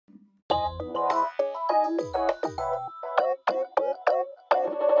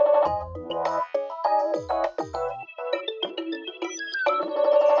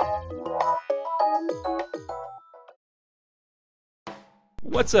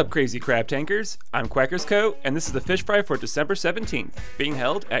What's up, crazy crab tankers? I'm Quacker's Co, and this is the fish fry for December 17th, being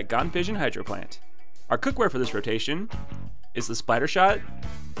held at Gone Fishing Hydroplant. Our cookware for this rotation is the Splattershot,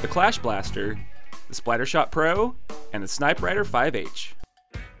 the Clash Blaster, the Splattershot Pro, and the Snipe Rider 5H.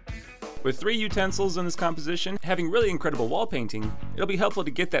 With 3 utensils in this composition, having really incredible wall painting, it'll be helpful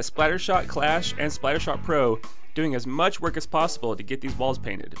to get that Splattershot Clash and Splattershot Pro doing as much work as possible to get these walls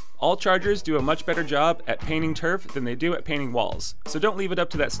painted. All chargers do a much better job at painting turf than they do at painting walls, so don't leave it up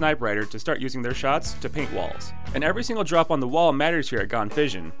to that Snipe Rider to start using their shots to paint walls. And every single drop on the wall matters here at Gone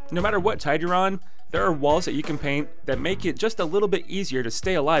Fishing. No matter what tide you're on, there are walls that you can paint that make it just a little bit easier to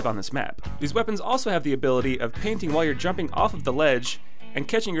stay alive on this map. These weapons also have the ability of painting while you're jumping off of the ledge and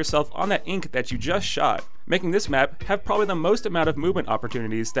catching yourself on that ink that you just shot, making this map have probably the most amount of movement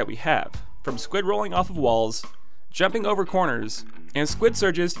opportunities that we have. From squid rolling off of walls, jumping over corners, and squid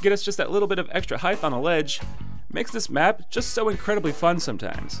surges to get us just that little bit of extra height on a ledge, makes this map just so incredibly fun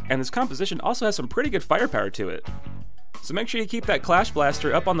sometimes. And this composition also has some pretty good firepower to it. So make sure you keep that Clash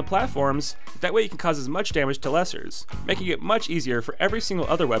Blaster up on the platforms, that way you can cause as much damage to lessers, making it much easier for every single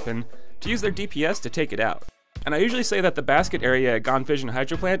other weapon to use their DPS to take it out. And I usually say that the basket area at Gone Fishing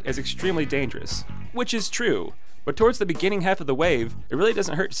Hydroplant is extremely dangerous, which is true. But towards the beginning half of the wave, it really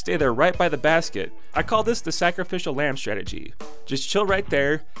doesn't hurt to stay there right by the basket. I call this the sacrificial lamb strategy. Just chill right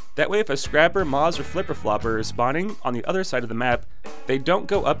there, that way if a scrapper, moz, or flipper flopper is spawning on the other side of the map, they don't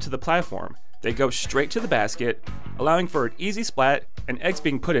go up to the platform. They go straight to the basket, allowing for an easy splat and eggs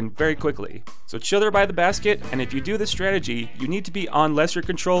being put in very quickly. So chill there by the basket, and if you do this strategy, you need to be on lesser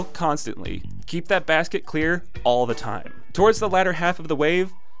control constantly. Keep that basket clear all the time. Towards the latter half of the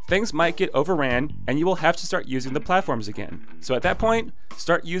wave, things might get overran, and you will have to start using the platforms again. So at that point,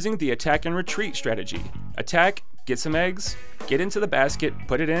 start using the attack and retreat strategy. Attack, get some eggs, get into the basket,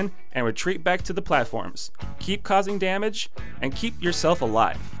 put it in, and retreat back to the platforms. Keep causing damage, and keep yourself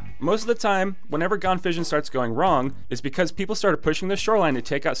alive. Most of the time, whenever Gone Fishing starts going wrong, is because people started pushing the shoreline to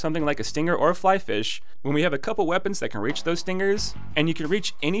take out something like a stinger or a fly fish, when we have a couple weapons that can reach those stingers, and you can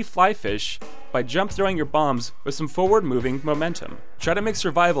reach any fly fish by jump throwing your bombs with some forward moving momentum. Try to make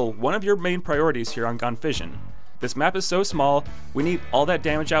survival one of your main priorities here on Gone Fishing. This map is so small, we need all that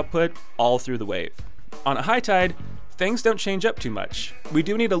damage output all through the wave. On a high tide, things don't change up too much. We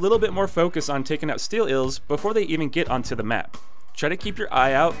do need a little bit more focus on taking out steel eels before they even get onto the map. Try to keep your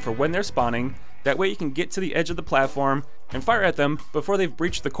eye out for when they're spawning, that way you can get to the edge of the platform and fire at them before they've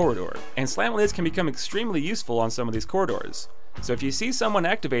breached the corridor. And slam lids can become extremely useful on some of these corridors. So if you see someone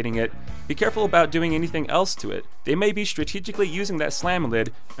activating it, be careful about doing anything else to it. They may be strategically using that slam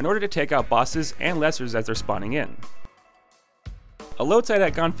lid in order to take out bosses and lessers as they're spawning in. A low tide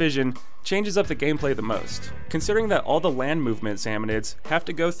at Gone Fishing changes up the gameplay the most. Considering that all the land movement salmonids have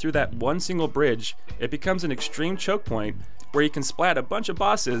to go through that one single bridge, it becomes an extreme choke point where you can splat a bunch of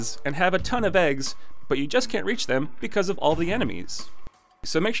bosses and have a ton of eggs, but you just can't reach them because of all the enemies.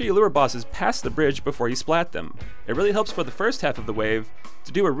 So make sure you lure bosses past the bridge before you splat them. It really helps for the first half of the wave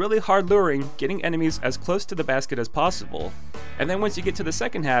to do a really hard luring, getting enemies as close to the basket as possible. And then once you get to the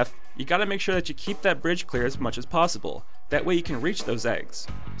second half, you gotta make sure that you keep that bridge clear as much as possible. That way you can reach those eggs.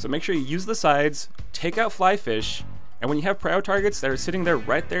 So make sure you use the sides, take out fly fish, and when you have prio targets that are sitting there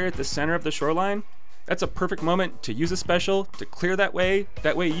right there at the center of the shoreline, that's a perfect moment to use a special to clear that way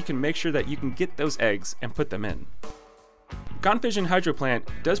you can make sure that you can get those eggs and put them in. Gone Fishing Hydroplant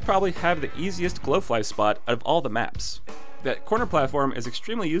does probably have the easiest glowfly spot out of all the maps. That corner platform is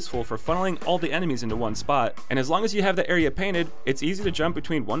extremely useful for funneling all the enemies into one spot, and as long as you have the area painted, it's easy to jump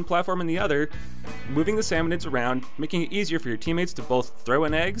between one platform and the other, moving the salmonids around, making it easier for your teammates to both throw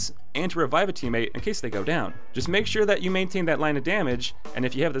in eggs and to revive a teammate in case they go down. Just make sure that you maintain that line of damage, and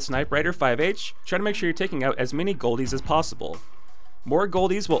if you have the Snipe Rider 5H, try to make sure you're taking out as many goldies as possible. More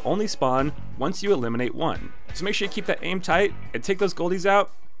goldies will only spawn once you eliminate one. So make sure you keep that aim tight and take those goldies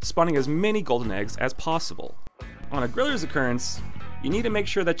out, spawning as many golden eggs as possible. On a griller's occurrence, you need to make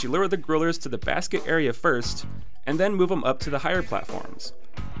sure that you lure the grillers to the basket area first, and then move them up to the higher platforms.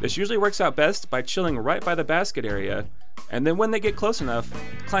 This usually works out best by chilling right by the basket area, and then when they get close enough,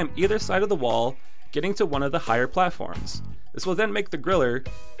 climb either side of the wall, getting to one of the higher platforms. This will then make the griller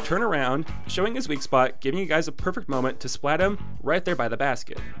turn around, showing his weak spot, giving you guys a perfect moment to splat him right there by the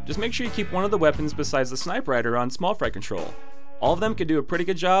basket. Just make sure you keep one of the weapons besides the Snipe Rider on small fry control. All of them can do a pretty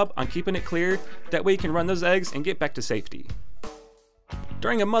good job on keeping it clear, that way you can run those eggs and get back to safety.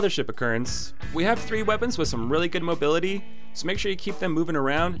 During a mothership occurrence, we have 3 weapons with some really good mobility, so make sure you keep them moving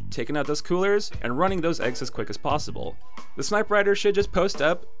around, taking out those coolers, and running those eggs as quick as possible. The Sniper Rider should just post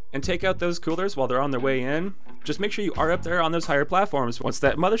up and take out those coolers while they're on their way in. Just make sure you are up there on those higher platforms once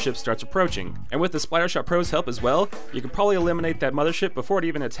that mothership starts approaching. And with the Splattershot Pro's help as well, you can probably eliminate that mothership before it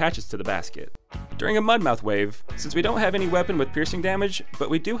even attaches to the basket. During a Mudmouth wave, since we don't have any weapon with piercing damage,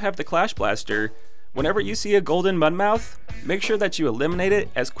 but we do have the Clash Blaster, whenever you see a golden Mudmouth, make sure that you eliminate it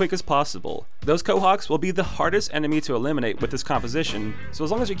as quick as possible. Those Quahawks will be the hardest enemy to eliminate with this composition, so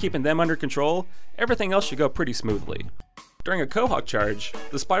as long as you're keeping them under control, everything else should go pretty smoothly. During a Quahawk charge,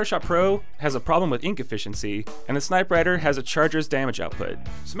 the Splattershot Pro has a problem with ink efficiency, and the Sniper Rider has a charger's damage output.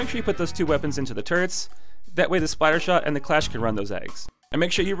 So make sure you put those 2 weapons into the turrets, that way the Splattershot and the Clash can run those eggs. And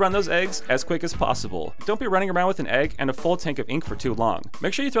make sure you run those eggs as quick as possible. Don't be running around with an egg and a full tank of ink for too long.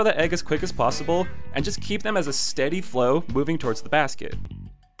 Make sure you throw that egg as quick as possible, and just keep them as a steady flow moving towards the basket.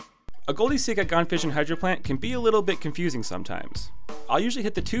 A Goldie Seek at Gone Fishing Hydroplant can be a little bit confusing sometimes. I'll usually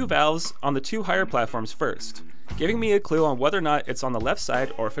hit the 2 valves on the 2 higher platforms first, giving me a clue on whether or not it's on the left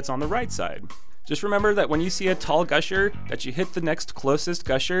side or if it's on the right side. Just remember that when you see a tall gusher, that you hit the next closest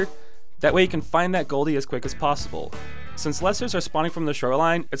gusher, that way you can find that Goldie as quick as possible. Since lessers are spawning from the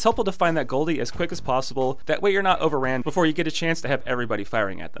shoreline, it's helpful to find that Goldie as quick as possible, that way you're not overran before you get a chance to have everybody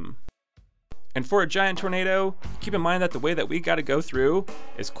firing at them. And for a giant tornado, keep in mind that the way that we gotta go through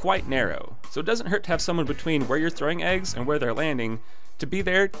is quite narrow, so it doesn't hurt to have someone between where you're throwing eggs and where they're landing to be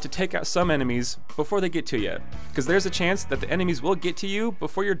there to take out some enemies before they get to you, because there's a chance that the enemies will get to you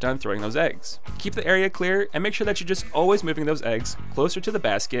before you're done throwing those eggs. Keep the area clear and make sure that you're just always moving those eggs closer to the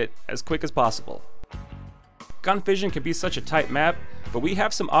basket as quick as possible. Gone Fishing can be such a tight map, but we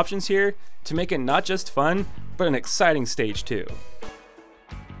have some options here to make it not just fun, but an exciting stage too.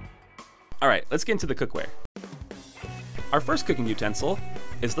 Alright, let's get into the cookware. Our first cooking utensil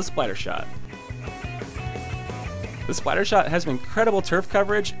is the Splattershot. The Splattershot has incredible turf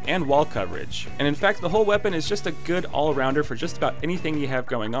coverage and wall coverage, and in fact the whole weapon is just a good all-rounder for just about anything you have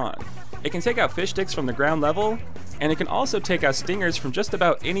going on. It can take out fish sticks from the ground level, and it can also take out stingers from just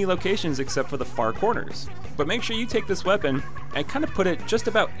about any locations except for the far corners. But make sure you take this weapon and kind of put it just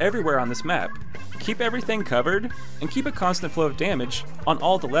about everywhere on this map. Keep everything covered, and keep a constant flow of damage on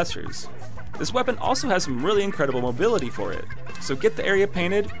all the lessers. This weapon also has some really incredible mobility for it, so get the area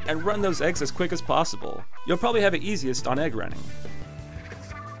painted and run those eggs as quick as possible. You'll probably have it easiest on egg running.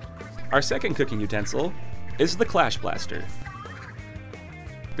 Our second cooking utensil is the Clash Blaster.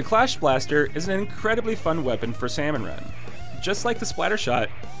 The Clash Blaster is an incredibly fun weapon for salmon run. Just like the Splattershot,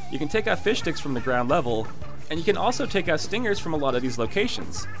 you can take out fish sticks from the ground level, and you can also take out stingers from a lot of these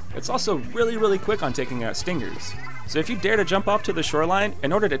locations. It's also really quick on taking out stingers. So if you dare to jump off to the shoreline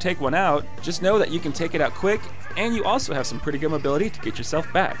in order to take one out, just know that you can take it out quick, and you also have some pretty good mobility to get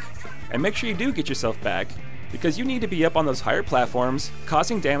yourself back. And make sure you do get yourself back, because you need to be up on those higher platforms,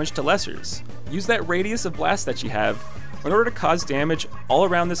 causing damage to lessers. Use that radius of blast that you have in order to cause damage all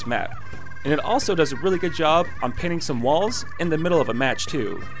around this map. And it also does a really good job on painting some walls in the middle of a match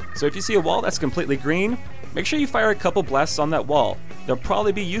too. So if you see a wall that's completely green, make sure you fire a couple blasts on that wall. They'll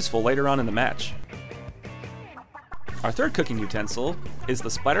probably be useful later on in the match. Our third cooking utensil is the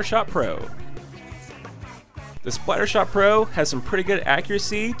Splattershot Pro. The Splattershot Pro has some pretty good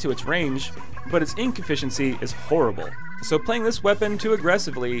accuracy to its range, but its ink efficiency is horrible. So playing this weapon too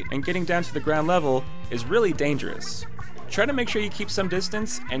aggressively and getting down to the ground level is really dangerous. Try to make sure you keep some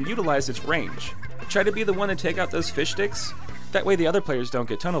distance and utilize its range. Try to be the one to take out those fish sticks, that way the other players don't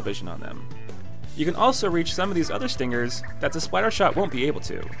get tunnel vision on them. You can also reach some of these other stingers that the Splattershot won't be able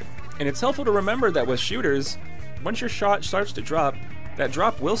to. And it's helpful to remember that with shooters, once your shot starts to drop, that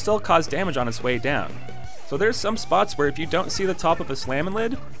drop will still cause damage on its way down. So there's some spots where if you don't see the top of a Salmon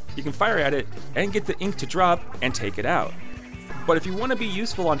lid, you can fire at it and get the ink to drop and take it out. But if you want to be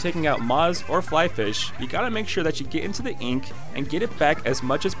useful on taking out moths or fly fish, you gotta make sure that you get into the ink and get it back as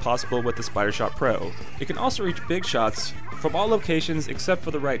much as possible with the Splattershot Pro. It can also reach big shots from all locations except for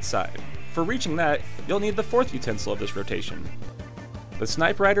the right side. For reaching that, you'll need the fourth utensil of this rotation, the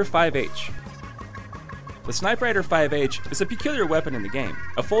Sniper Rider 5H. The Sniper Rider 5H is a peculiar weapon in the game.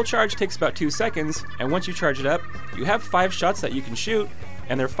 A full charge takes about 2 seconds, and once you charge it up, you have 5 shots that you can shoot,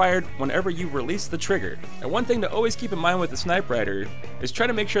 and they're fired whenever you release the trigger. And one thing to always keep in mind with the Sniper Rider is try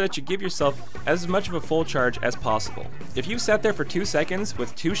to make sure that you give yourself as much of a full charge as possible. If you sat there for 2 seconds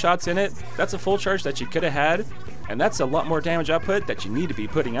with 2 shots in it, that's a full charge that you could have had, and that's a lot more damage output that you need to be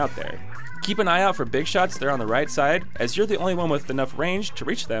putting out there. Keep an eye out for big shots there on the right side, as you're the only one with enough range to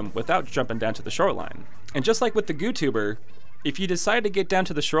reach them without jumping down to the shoreline. And just like with the GooTuber, if you decide to get down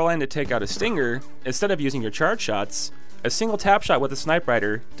to the shoreline to take out a stinger, instead of using your charge shots, a single tap shot with a sniper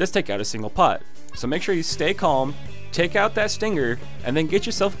rifle does take out a single pot. So make sure you stay calm, take out that stinger, and then get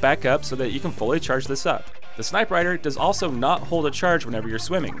yourself back up so that you can fully charge this up. The sniper rifle does also not hold a charge whenever you're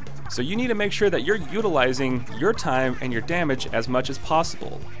swimming, so you need to make sure that you're utilizing your time and your damage as much as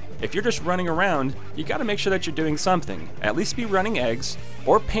possible. If you're just running around, you gotta make sure that you're doing something. At least be running eggs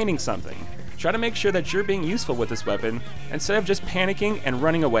or painting something. Try to make sure that you're being useful with this weapon instead of just panicking and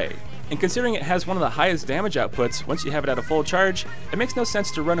running away. And considering it has one of the highest damage outputs once you have it at a full charge, it makes no sense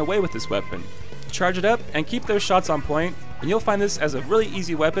to run away with this weapon. Charge it up and keep those shots on point, and you'll find this as a really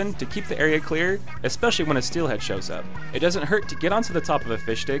easy weapon to keep the area clear, especially when a steelhead shows up. It doesn't hurt to get onto the top of a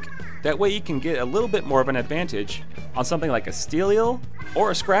fish stick, that way you can get a little bit more of an advantage on something like a steel eel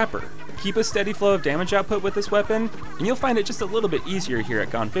or a scrapper. Keep a steady flow of damage output with this weapon, and you'll find it just a little bit easier here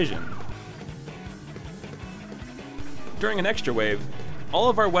at Gone Fishing. During an extra wave, all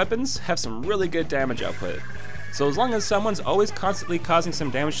of our weapons have some really good damage output. So as long as someone's always constantly causing some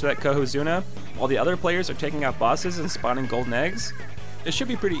damage to that Kohozuna, while the other players are taking out bosses and spawning golden eggs, it should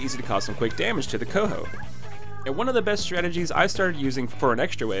be pretty easy to cause some quick damage to the Koho. And one of the best strategies I started using for an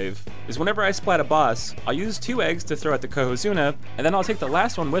extra wave is whenever I splat a boss, I'll use 2 eggs to throw at the Kohozuna, and then I'll take the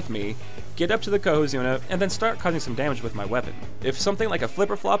last one with me, get up to the Kohozuna, and then start causing some damage with my weapon. If something like a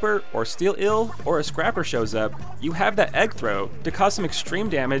flipper flopper or steel eel or a scrapper shows up, you have that egg throw to cause some extreme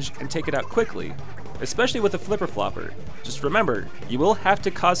damage and take it out quickly. Especially with a flipper flopper. Just remember, you will have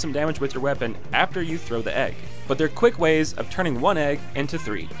to cause some damage with your weapon after you throw the egg. But they're quick ways of turning 1 egg into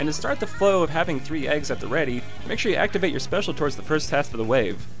 3. And to start the flow of having 3 eggs at the ready, make sure you activate your special towards the first half of the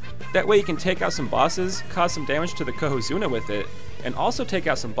wave. That way you can take out some bosses, cause some damage to the Kohozuna with it, and also take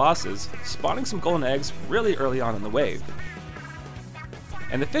out some bosses, spawning some golden eggs really early on in the wave.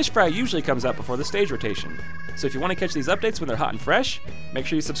 And the fish fry usually comes out before the stage rotation. So if you want to catch these updates when they're hot and fresh, make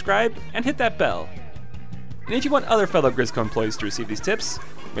sure you subscribe and hit that bell. And if you want other fellow Grizzco employees to receive these tips,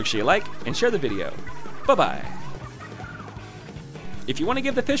 make sure you like and share the video. Bye-bye. If you want to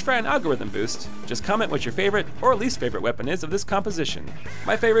give the fish fry an algorithm boost, just comment what your favorite or least favorite weapon is of this composition.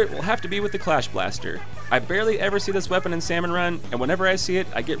 My favorite will have to be with the Clash Blaster. I barely ever see this weapon in Salmon Run, and whenever I see it,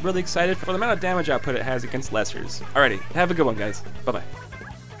 I get really excited for the amount of damage output it has against lessers. Alrighty, have a good one guys. Bye-bye.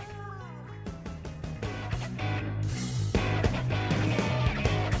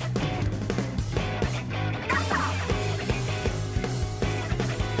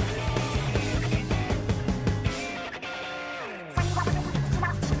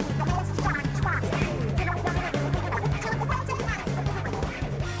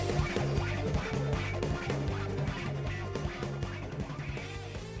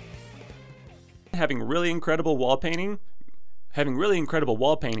 Having really incredible wall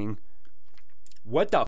painting. What the